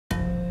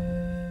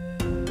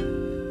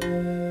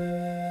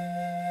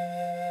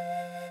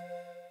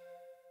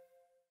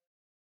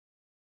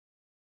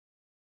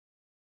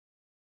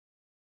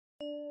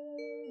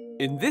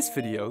In this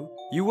video,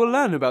 you will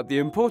learn about the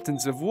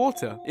importance of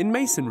water in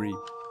masonry.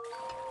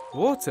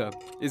 Water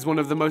is one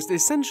of the most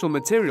essential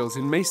materials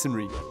in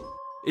masonry.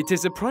 It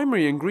is a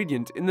primary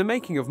ingredient in the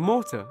making of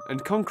mortar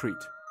and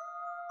concrete.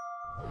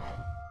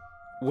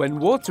 When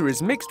water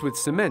is mixed with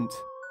cement,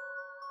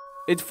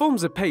 it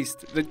forms a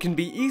paste that can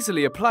be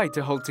easily applied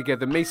to hold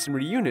together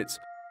masonry units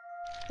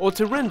or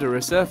to render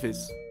a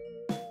surface.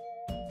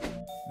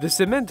 The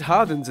cement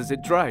hardens as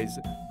it dries,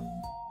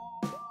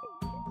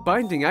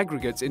 binding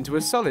aggregates into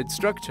a solid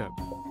structure.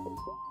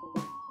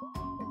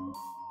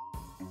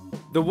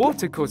 The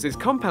water causes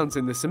compounds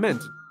in the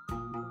cement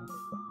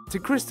to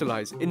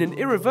crystallize in an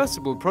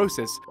irreversible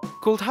process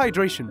called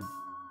hydration.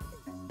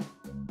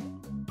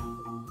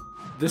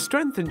 The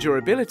strength and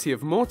durability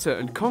of mortar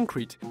and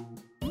concrete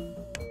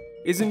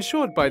is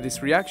ensured by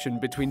this reaction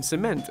between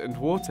cement and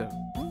water.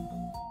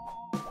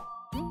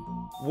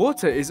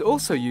 Water is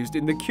also used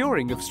in the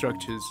curing of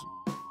structures.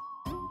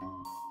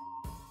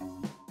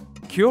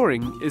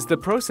 Curing is the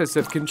process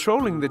of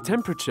controlling the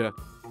temperature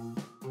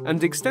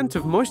and extent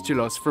of moisture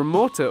loss from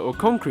mortar or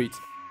concrete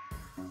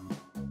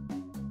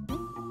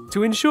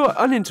to ensure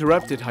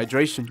uninterrupted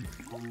hydration.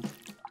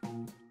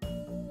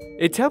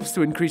 It helps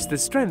to increase the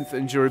strength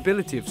and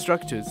durability of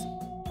structures.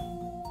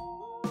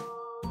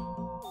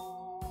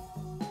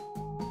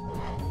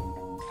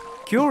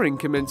 Curing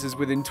commences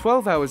within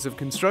 12 hours of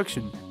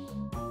construction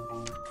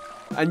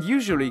and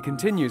usually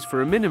continues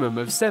for a minimum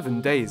of 7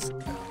 days.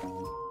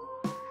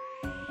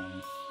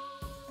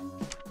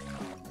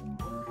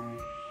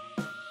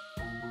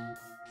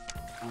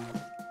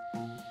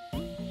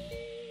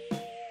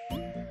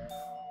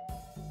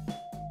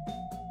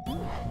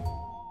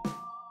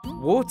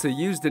 Water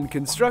used in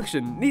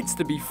construction needs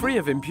to be free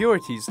of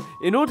impurities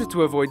in order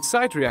to avoid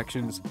side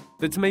reactions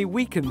that may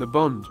weaken the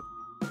bond.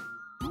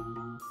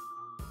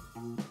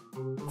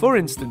 For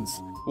instance,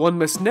 one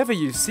must never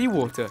use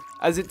seawater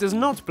as it does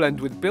not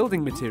blend with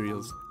building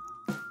materials.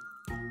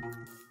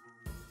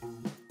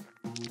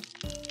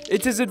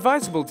 It is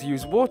advisable to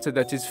use water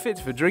that is fit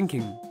for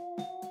drinking.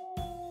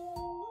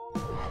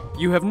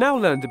 You have now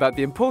learned about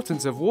the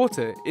importance of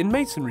water in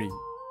masonry.